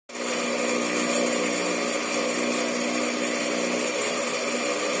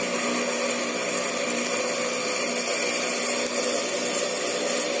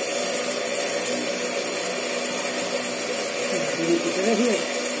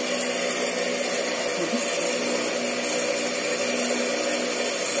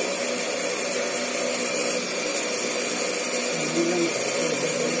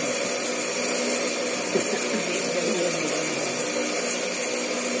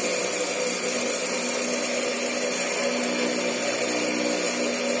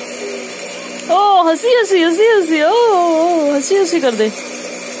हंसी हंसी हंसी हंसी, ओ हंसी हंसी कर दे।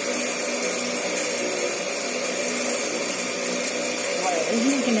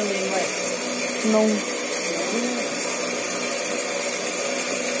 नो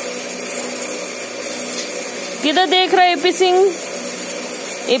किधर देख रहा है एपी सिंह?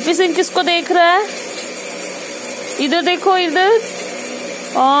 एपी सिंह किसको देख रहा है? इधर देखो, इधर।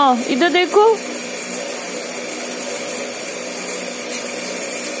 हाँ इधर देखो।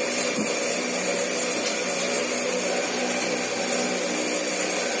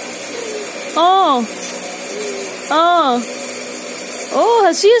 ओ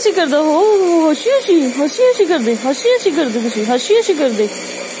हंसी हंसी कर दो, हो हंसी हंसी हंसी हंसी कर दे, हंसी हंसी कर दे, हंसी हंसी कर दे।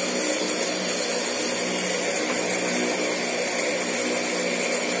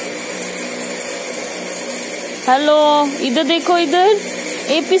 हेलो इधर देखो, इधर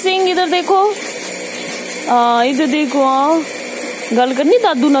एपी सिंह इधर देखो। इधर देखो। गल करनी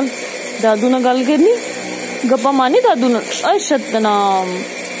दादू नाल, दादू नाल गल करनी, गप्पा मारनी दादू नाल। सतनाम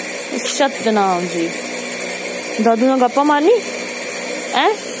सतनाम जी, दादू नाल गप्पा मारनी है?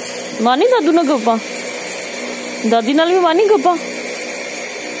 मारनी दादू नाल गप्पा? दादी नाल भी मारनी गप्पा?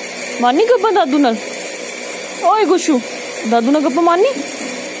 मारनी गप्पा दादू नाल? ओए गुशू, दादू नाल गप्पा मारनी?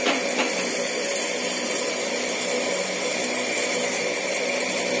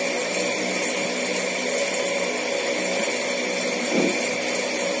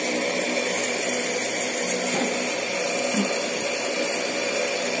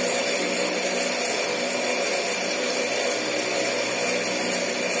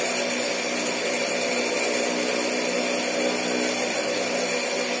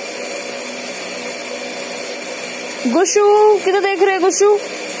 गुशु किधर देख रहे गुशु?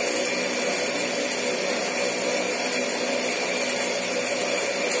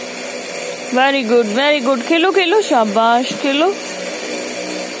 वेरी गुड वेरी गुड, खेलो खेलो, शाबाश खेलो।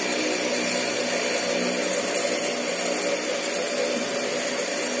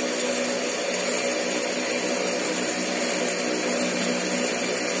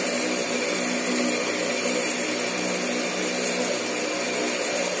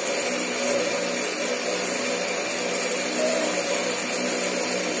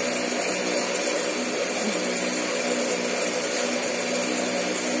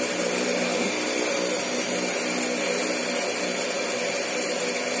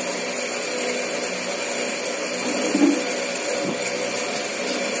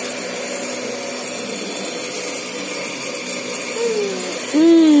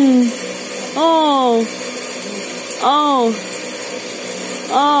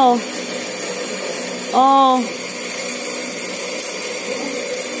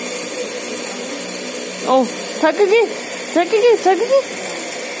 ओ थक गई, थक गई, थक गई।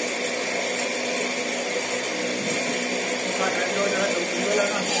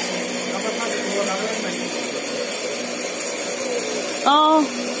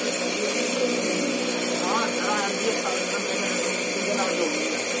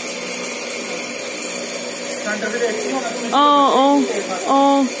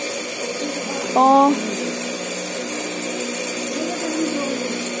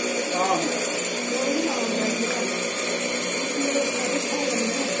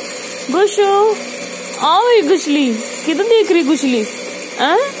 गुशु आओ गुशली, किधर देख रही गुशली?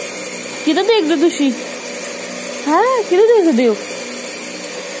 किधर देख रहे तुसी? हैं किधर देख रहे हो?